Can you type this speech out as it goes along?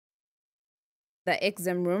The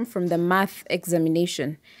exam room from the math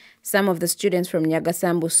examination. Some of the students from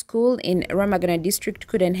Nyagasambu School in Ramagana district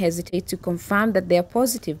couldn't hesitate to confirm that they are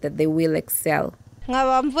positive that they will excel.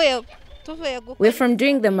 We're from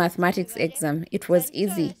doing the mathematics exam. It was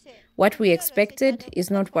easy. What we expected is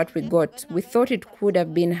not what we got. We thought it could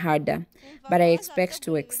have been harder, but I expect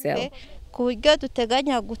to excel.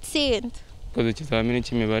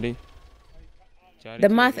 The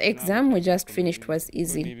math exam we just finished was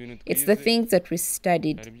easy. It's the things that we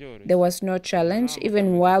studied. There was no challenge.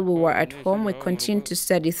 Even while we were at home, we continued to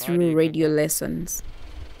study through radio lessons.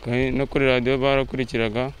 Rubaduka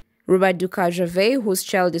Jave, whose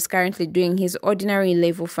child is currently doing his ordinary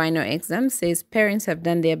level final exam, says parents have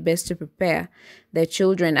done their best to prepare their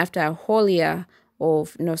children after a whole year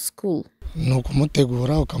of no school.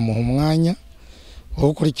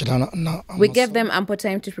 We gave them ample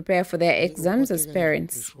time to prepare for their exams as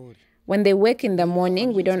parents. When they wake in the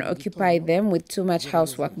morning, we don't occupy them with too much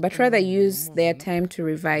housework, but rather use their time to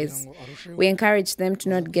revise. We encourage them to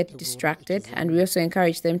not get distracted, and we also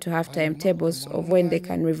encourage them to have timetables of when they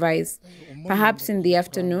can revise, perhaps in the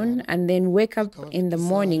afternoon, and then wake up in the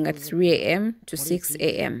morning at 3 a.m. to 6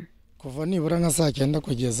 a.m.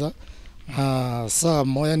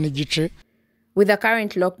 With the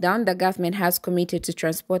current lockdown, the government has committed to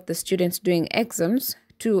transport the students doing exams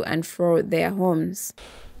to and from their homes.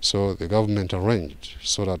 So the government arranged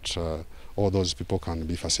so that all those people can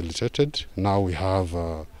be facilitated. Now we have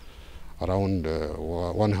around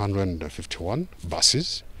 151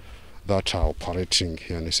 buses that are operating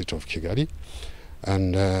here in the city of Kigali,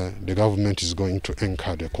 and the government is going to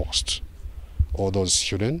incur the cost. All those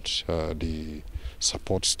students, the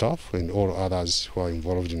support staff, and all others who are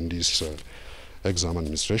involved in these exam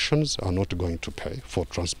administrations are not going to pay for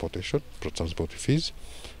transport fees.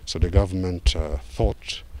 So the government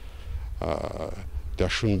thought there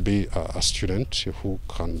shouldn't be a student who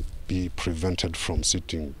can be prevented from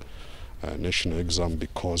sitting a national exam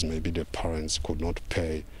because maybe the parents could not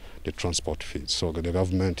pay the transport fees. So the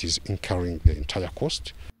government is incurring the entire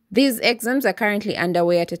cost. These exams are currently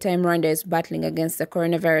underway at a time Rwanda is battling against the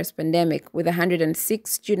coronavirus pandemic, with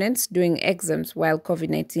 106 students doing exams while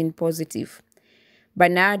COVID-19 positive.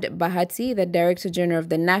 Bernard Bahati, the Director General of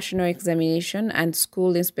the National Examination and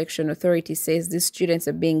School Inspection Authority, says these students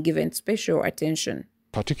are being given special attention.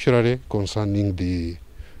 Particularly concerning the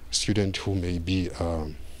student who may be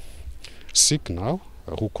sick now,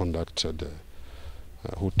 who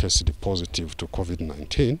tested positive to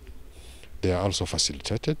COVID-19, they are also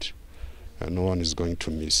facilitated. No one is going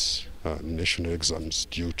to miss national exams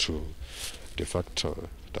due to the fact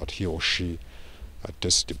that he or she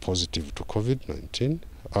tested positive to COVID-19,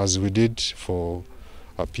 as we did for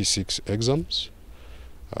P6 exams.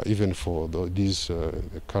 Even for these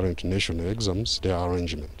current national exams, there are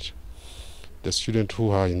arrangements. The students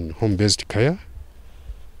who are in home-based care,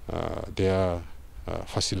 they are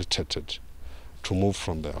facilitated to move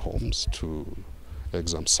from their homes to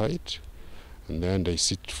exam site, and then they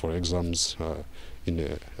sit for exams in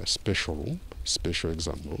a special room, special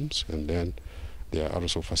exam rooms, and then they are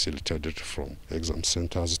also facilitated from exam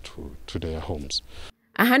centers to their homes.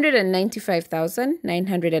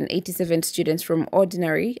 195,987 students from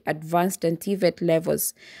ordinary, advanced and TVET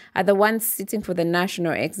levels are the ones sitting for the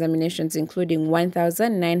national examinations, including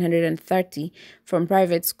 1,930 from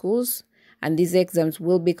private schools, and these exams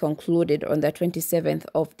will be concluded on the 27th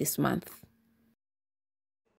of this month.